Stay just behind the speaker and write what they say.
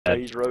Yo,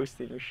 he's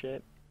roasting your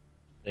shit.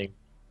 Thing.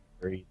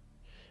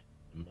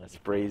 That's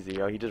crazy,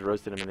 yo. He just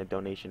roasted him in the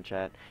donation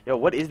chat. Yo,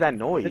 what is that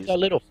noise? It's that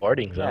little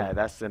farting sound. Yeah,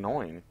 that's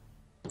annoying.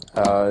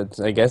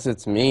 I guess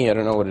it's me. I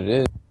don't know what it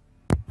is.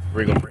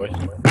 Where you going,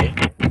 boy?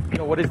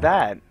 Yo, what is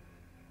that?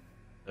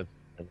 Where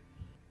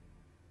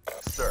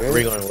are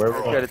we going? Where are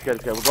we going? It's good,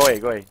 it's good. Well, go away,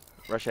 go away.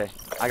 Rush A.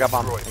 I got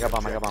bomb, I got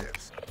bomb, I got bomb.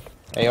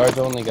 AR's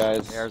only,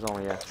 guys. AR's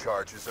only, yeah.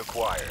 Charges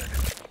acquired.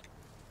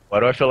 Why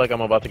do I feel like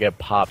I'm about to get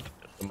popped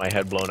with my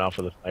head blown off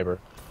with a sniper?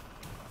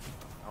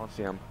 I don't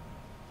see him.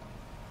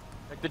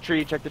 Check the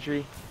tree, check the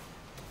tree.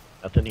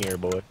 Nothing here,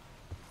 boy.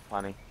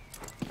 Funny.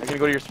 Are you gonna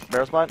go to your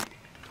barrel spot?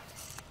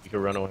 You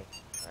can run away.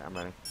 Alright, I'm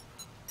ready.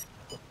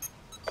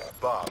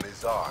 Bomb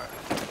is armed.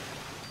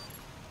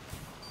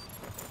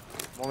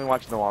 I'm only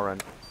watching the wall run.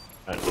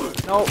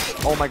 Right. No!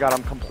 Oh my god,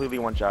 I'm completely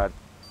one shot.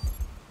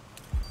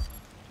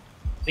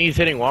 I think he's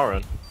hitting wall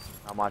run.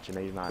 I'm watching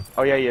it, he's not.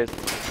 Oh yeah, he is.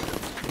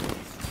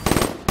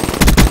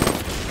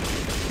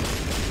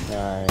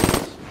 Nice.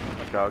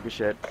 Let's go, good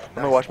shit. I'm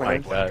gonna watch my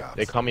guns.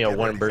 They call me a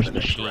one burst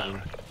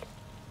machine.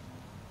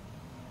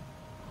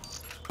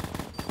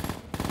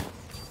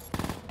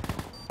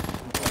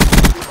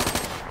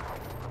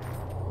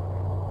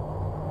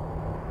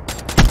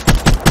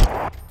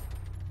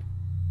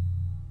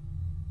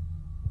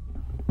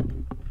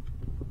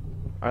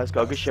 Alright, let's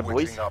go. Good shit,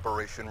 boys.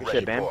 Operation Good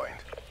shit, man.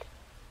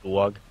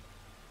 Wug.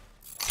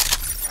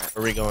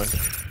 Where are we going?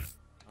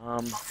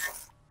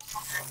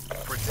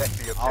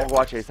 I'll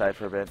watch A side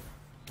for a bit.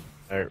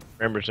 Alright,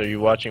 remember, so you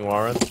watching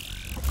wall run?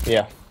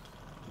 Yeah.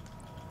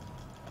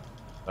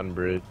 On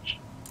bridge.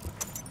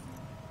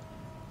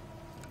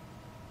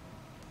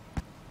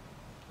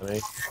 Okay.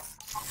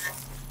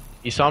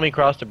 He saw me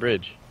cross the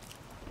bridge.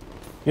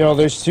 Yo,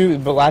 there's two,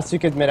 but last two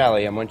kids mid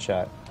alley. I'm one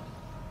shot.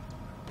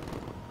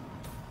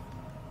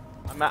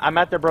 I'm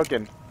at their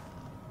broken.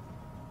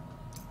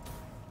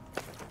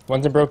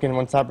 One's a broken,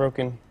 one's not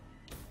broken.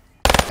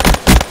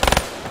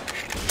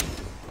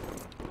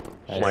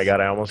 Oh my god,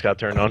 I almost got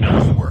turned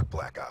on. Work,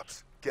 Black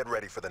Ops. Get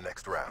ready for the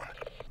next round.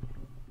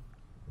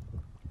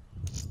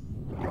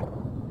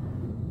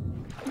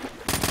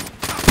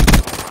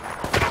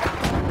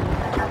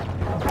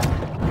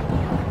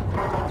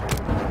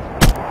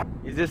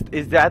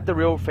 Is that the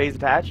real phase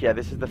attach? Yeah,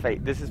 this is the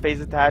phase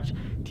attach.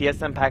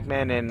 TSM,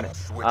 Pac-Man, and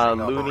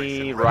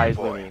Looney, Rise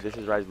Looney. This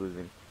is Rise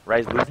Looney.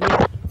 Rise Looney?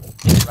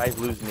 Rise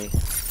Looney.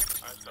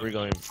 Where are we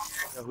going?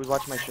 Yo, who's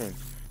watching my stream?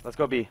 Let's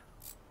go B.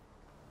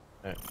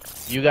 Right.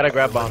 You gotta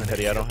grab bomb,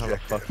 Teddy. I don't have a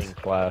fucking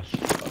class.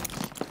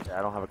 Yeah,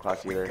 I don't have a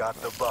class either. We got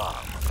the bomb.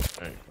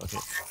 Alright, okay.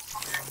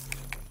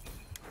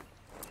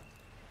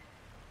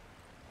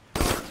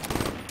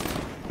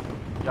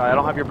 Yo, I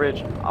don't have your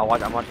bridge. I'm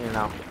watching it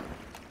now.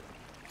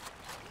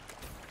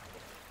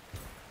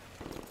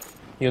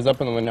 He was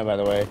up in the window, by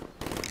the way.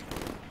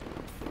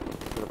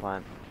 To the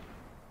plant.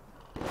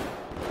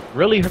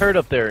 Really hurt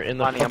up there in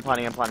the. I'm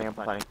planning.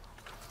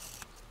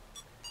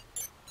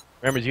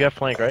 Remember, you have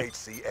flank, right?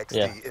 HCXD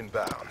Yeah.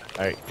 inbound.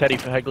 Alright, Teddy,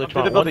 head glitch To the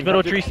on. One's building,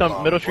 middle to the- tree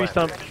stump, middle tree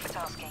stump.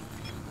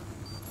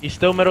 He's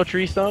still middle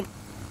tree stump.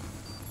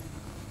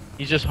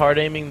 He's just hard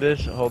aiming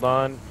this. Hold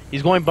on.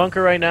 He's going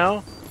bunker right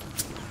now.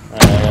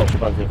 Alright, I got the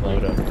bunker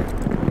flank.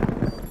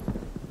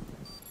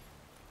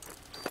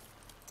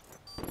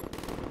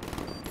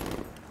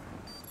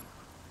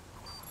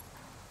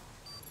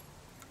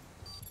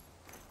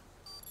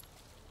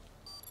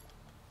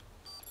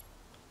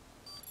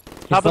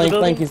 He's Top of the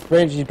flank,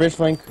 building. he's bridge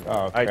flank. Oh,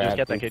 Alright, just crap.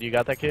 get that kid. You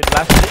got that kid.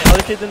 Last kid,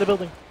 other kid's in the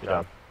building. Good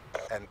job.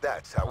 And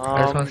that's how we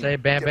I just want to say,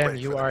 Get Bam Bam, ready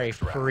for you the are a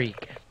next round.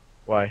 freak.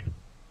 Why?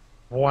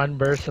 One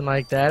bursting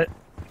like that.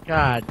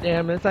 God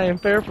damn, it's not even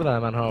fair for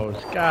them on hose.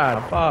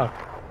 God, fuck.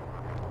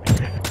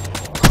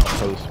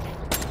 Post.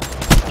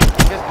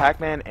 I guess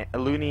Pac-Man,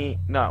 Looney.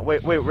 No,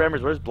 wait,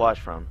 Remmers, where's Blush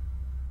from?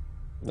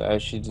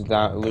 She's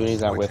not.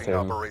 Looney's not with Switching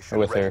him. Operation Or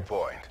with Ready her.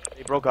 Point.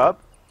 They broke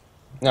up?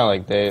 No,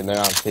 like they're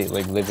not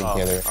like living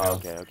together. Oh,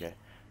 okay.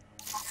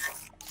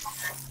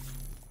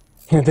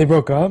 They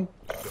broke up.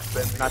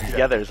 Defend the Not objective.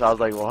 together, so I was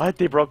like, what?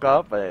 They broke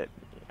up? But,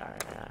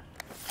 alright, yeah.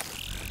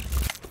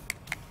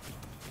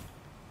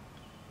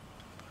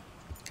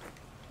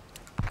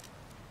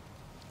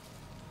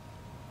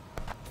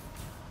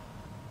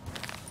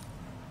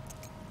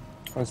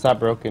 One's not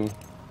broken.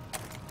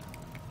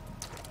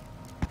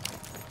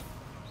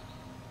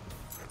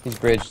 He's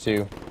bridge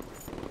too.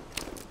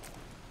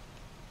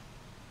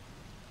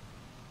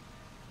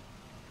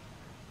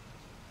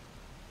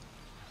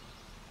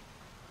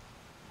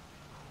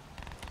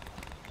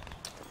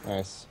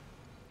 Nice.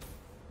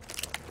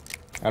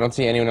 I don't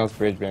see anyone else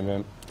bridge, Bam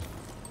Bam.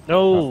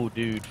 No,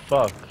 dude.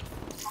 Fuck.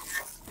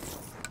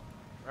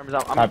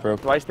 I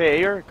broke. Do I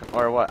stay A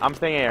or what? I'm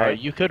staying A, right?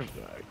 You could.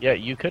 Yeah,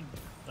 you could.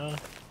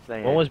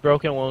 Staying One A. was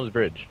broken, one was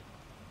bridge.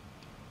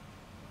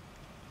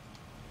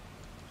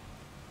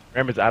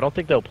 Remember, I don't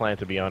think they'll plan,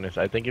 to be honest.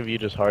 I think if you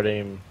just hard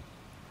aim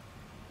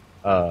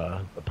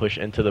push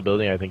into the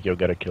building, I think you'll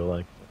get a kill.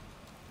 Like,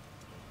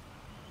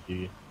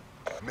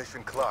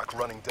 Mission clock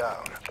running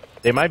down.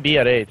 they might be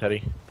at A,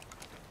 Teddy.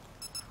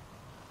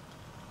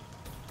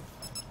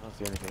 I don't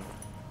see anything.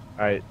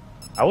 Alright.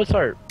 I would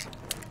start.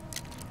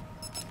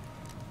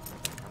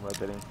 I'm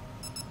rotating.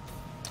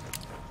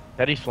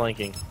 Teddy's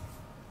flanking.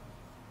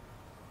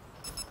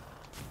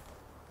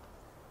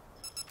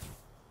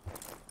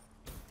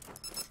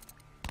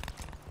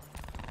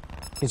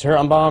 He's hurt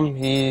on bomb.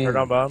 Hurt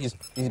on bomb?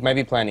 He might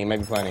be planning. He might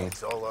be planning.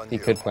 It's all on He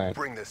you. could plant.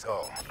 Bring this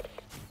home.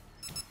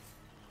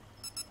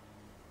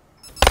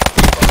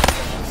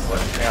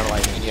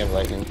 You have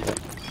lightning.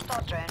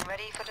 Spot drone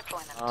ready for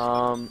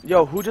deployment.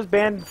 Yo, who just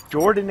banned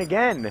Jordan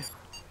again?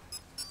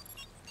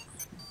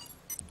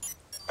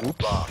 Bomb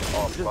off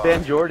Who just bomb.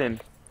 banned Jordan?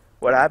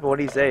 What happened? What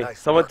did he say? Nice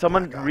Someone work, my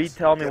guys.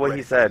 retell me Get what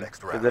ready he for the said. next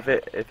Because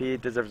round. if he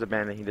deserves a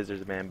ban, then he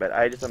deserves a ban. But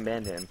I just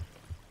unbanned him.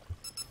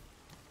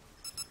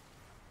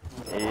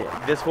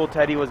 This fool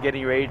Teddy was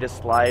getting ready to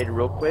slide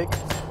real quick.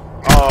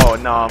 Oh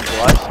no, I'm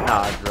blush.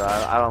 Nah, bro.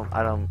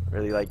 I don't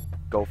really like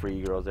go for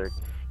you girls. They're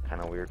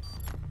kind of weird.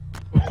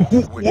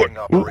 Switching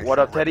operation What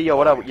up, Teddy? Yo,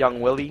 what up,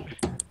 young Willie?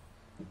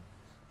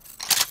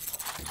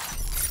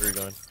 Where are you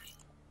going?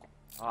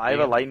 I have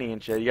a lightning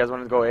and shit. You guys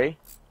want to go A?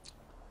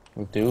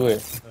 Do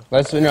it.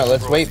 Let's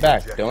wait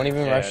back. Don't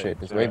even Yeah, rush it.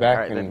 Just do wait it. back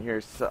Alright, then and.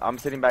 here. So I'm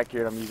sitting back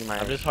here and I'm using my.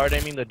 I'm just hard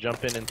aiming the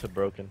jump in into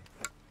broken.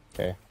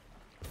 Okay.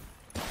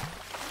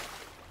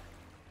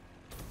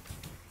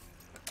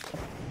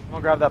 I'm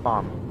gonna grab that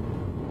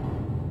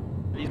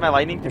bomb. Use my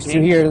lightning to There's ping.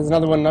 two here. There's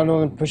another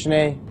one pushing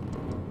A.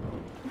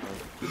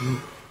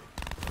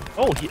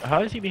 Oh,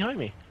 how is he behind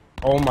me?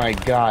 Oh my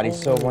god, he's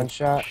so Oh, one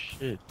shot.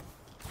 Shit.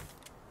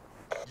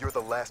 You're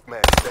the last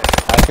man standing.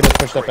 I could have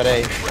pushed up at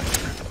A.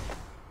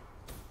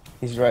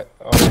 He's right.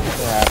 Oh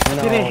crap.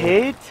 No. Didn't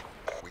hit.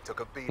 We took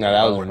a beat. No,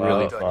 that was We're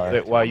really not done far.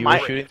 yet. While you My-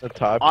 were shooting the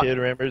top on- kid,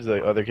 Rambers,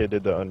 the other kid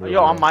did the under.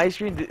 Yo, on my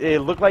screen, it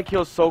looked like he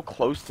was so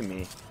close to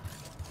me.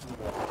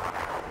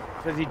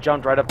 Because he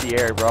jumped right up the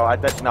air, bro. I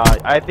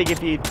think if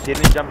he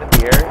didn't jump in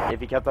the air, if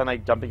he kept on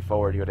like jumping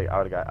forward, I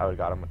would have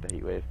got him with the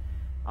heat wave.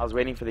 I was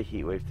waiting for the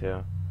heat wave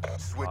too.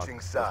 Switching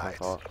That's my sides.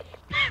 fault.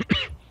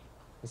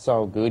 It's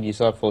all good. You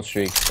still have full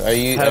streaks. Are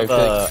you? I have,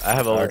 I I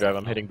have overdrive.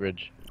 I'm hitting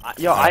bridge. I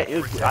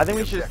think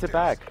we should just sit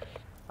back.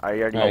 Alright,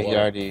 you already know you what.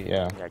 already.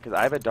 Yeah. Yeah, because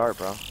I have a dart,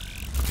 bro.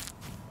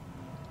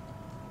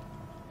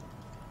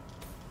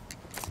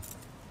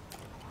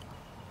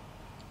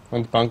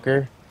 One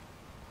bunker.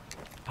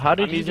 How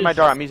did I'm you using my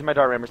dart. I'm using my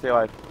dart, Rammer. Stay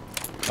alive.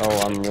 Oh,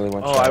 I'm really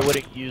one Oh, shot. I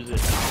wouldn't use it.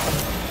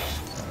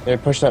 They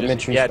pushed up mid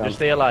tree. Yeah, just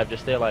stay alive.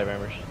 Just stay alive,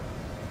 Rammers.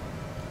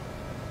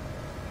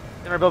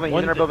 He's in our building.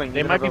 He's in our building. They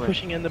he's in might our be building.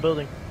 pushing in the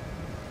building.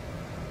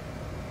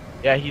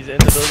 Yeah, he's in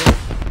the building.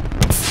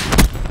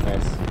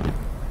 Nice.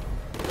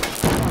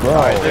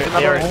 Alright, Bro, there's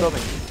another They're- in the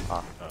building.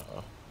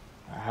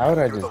 how did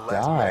I You're the just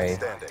last man die?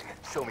 standing.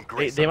 Show me They,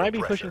 grace they under might be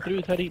pressure. pushing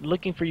through, Teddy,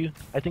 looking for you.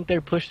 I think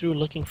they're pushed through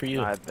looking for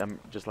you. I'm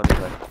just let me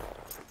play.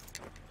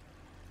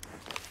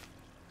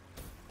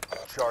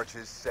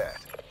 Charges set.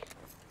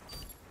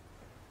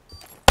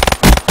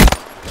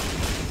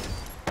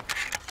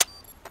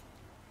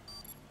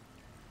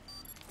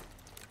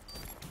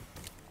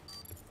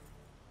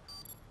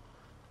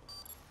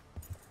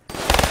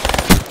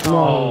 We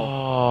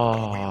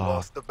Oh,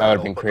 lost the That would've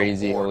battle, been but the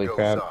crazy, war holy goes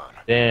crap. on.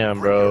 damn,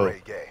 Bring your bro. A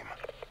game.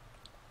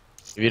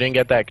 If you didn't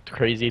get that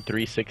crazy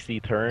 360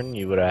 turn,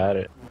 you would have had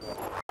it.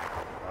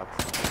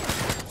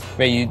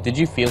 Wait, did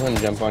you feel him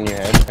jump on your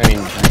head? I mean,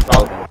 you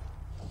felt him.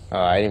 Oh,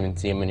 I didn't even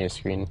see him on your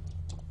screen.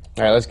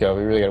 All right, let's go.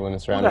 We really gotta win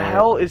this Who round. the anyway.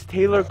 hell is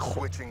Taylor?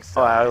 Switching Oh, I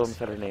sides. almost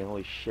said her name.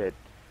 Holy shit.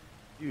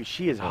 Dude,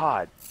 she is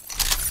hot.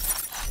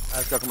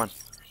 Let's go. Come on.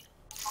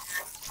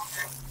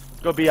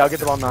 Go B. I'll get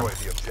the ball now.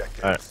 Destroy the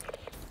objectives. Alright.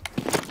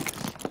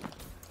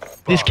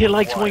 This kid Bomb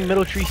likes acquired. going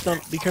middle tree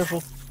stump. Be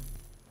careful.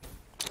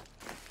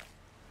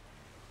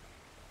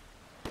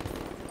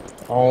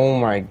 Oh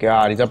my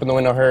god, he's up in the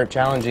window, hurt,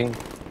 challenging.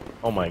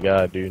 Oh my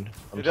god, dude.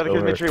 I'm The other so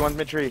kid's mid hurt. tree. One's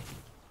mid tree.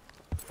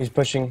 He's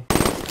pushing. He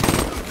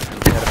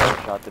had a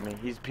better shot than me.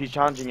 He's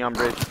challenging you on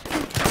bridge.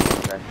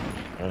 Okay.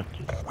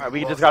 Alright,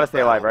 we just gotta stay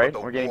alive, right?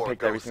 We're getting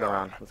picked every single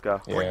round. Let's go.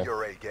 Yeah. Bring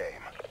your A game.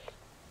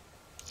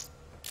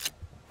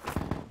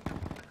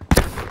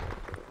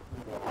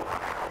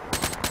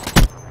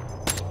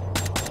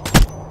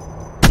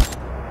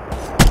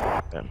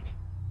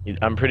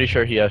 I'm pretty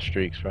sure he has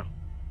streaks, bro.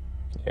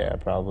 Yeah,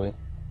 probably.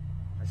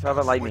 I still have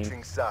a lightning.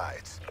 Switching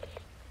sides.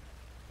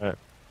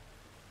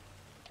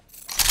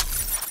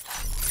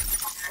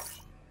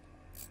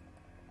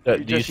 Do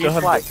you Just still she's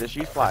have flag. the, Just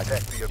she's flag.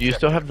 Protect the do you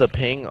still have objective. the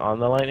ping on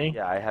the lightning?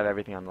 Yeah, I have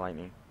everything on the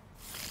lightning.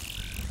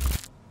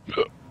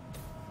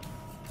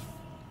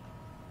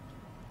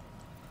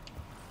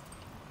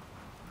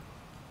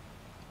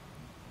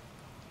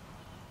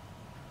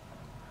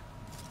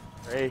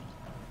 Hey.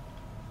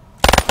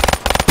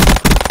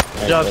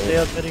 Good job, Nice, stay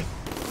up, Teddy.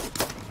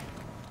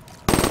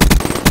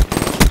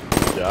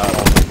 Good job.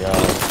 Oh my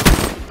god.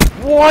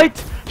 What?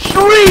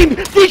 Stream!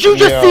 Did you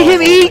just see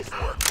him eat? Nice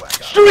work, Black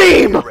Ops.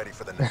 Stream! Get ready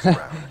for the next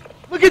round.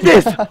 Look at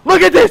this!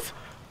 Look at this!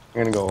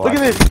 We're gonna go Look at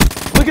watch.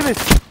 this! Look at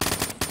this!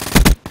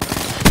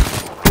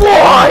 Oh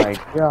What?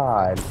 my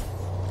god.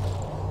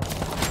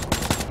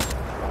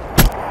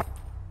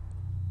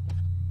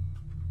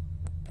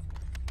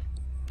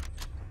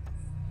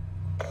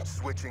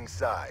 Switching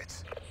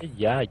sides.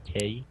 Yeah,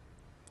 okay.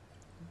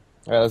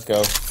 Alright, let's go.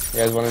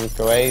 You guys want to just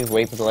go away?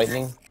 Wait for the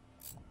lightning?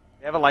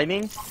 You have a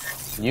lightning?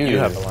 You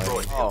have a line.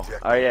 Destroy the Oh, objective.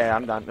 oh yeah,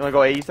 I'm done. You wanna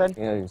go A, you said?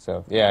 Yeah,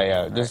 so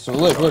yeah. Just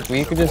look.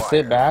 We could just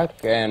sit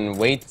back and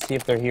wait to see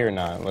if they're here or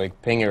not. Like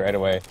ping it right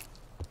away.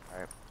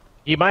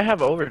 He might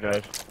have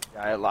overdrive.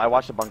 Yeah, I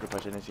watched the bunker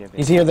push. I didn't see anything.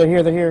 He's here. They're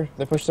here.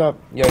 They're pushed up.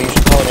 Yo, you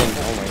should call it in.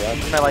 Oh my I'm god.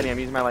 using my lightning. I'm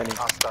using my lightning.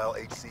 Hostile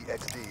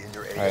HCXD in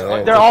your Alright, area.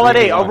 there- They're all at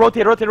three, A. two, Oh, one.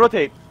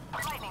 rotate.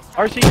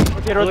 RC.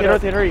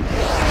 Rotate, hurry.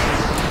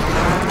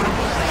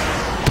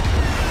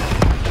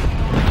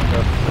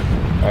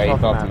 Alright, he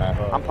Fuck, fell to man.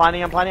 map. I'm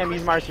planning. I'm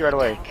using my RC right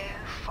away.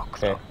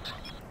 Okay.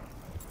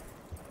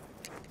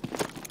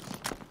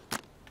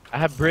 I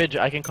have bridge.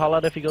 I can call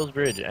out if he goes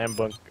bridge and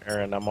bunker,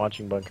 and I'm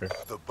watching bunker.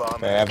 The bomb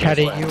Okay, I have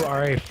Teddy, this. you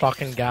are a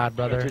fucking god,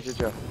 brother.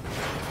 Chill.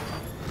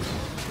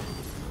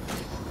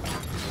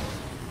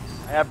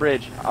 I have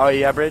bridge. Oh,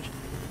 you have bridge?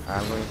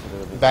 I'm going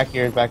to the Back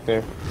here, back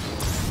there.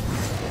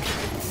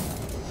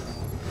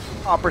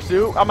 hard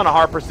pursuit. I'm on a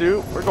hard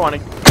pursuit. We're going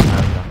to.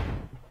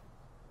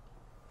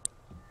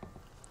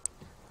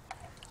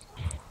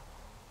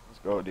 Let's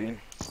go, dude.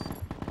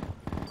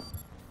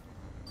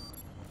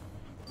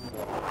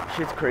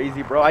 Shit's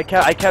crazy, bro. I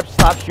kept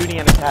stop shooting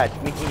and attached,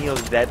 thinking he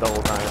was dead the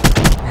whole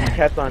time. He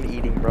kept on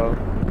eating, bro.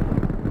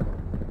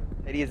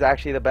 Eddie is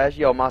actually the best.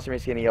 Yo, Monster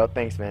Skinny, yo,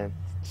 thanks, man.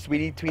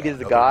 Sweetie Tweet is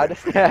the god.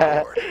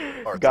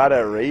 God at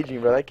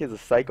raging, bro. That kid's a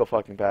psycho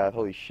fucking path.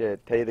 Holy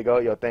shit. Teddy the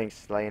goat, yo,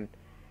 thanks, Lane.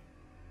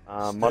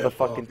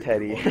 Motherfucking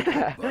Teddy.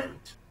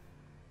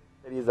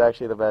 Teddy is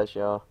actually the best,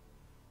 yo.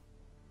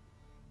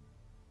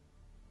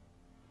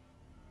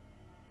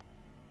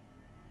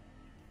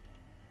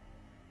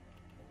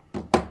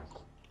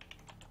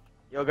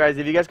 Yo guys,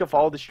 if you guys could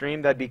follow the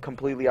stream, that'd be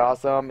completely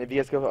awesome. If you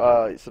guys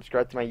could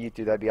subscribe to my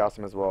YouTube, that'd be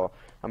awesome as well.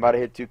 I'm about to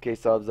hit 2K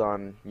subs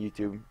on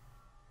YouTube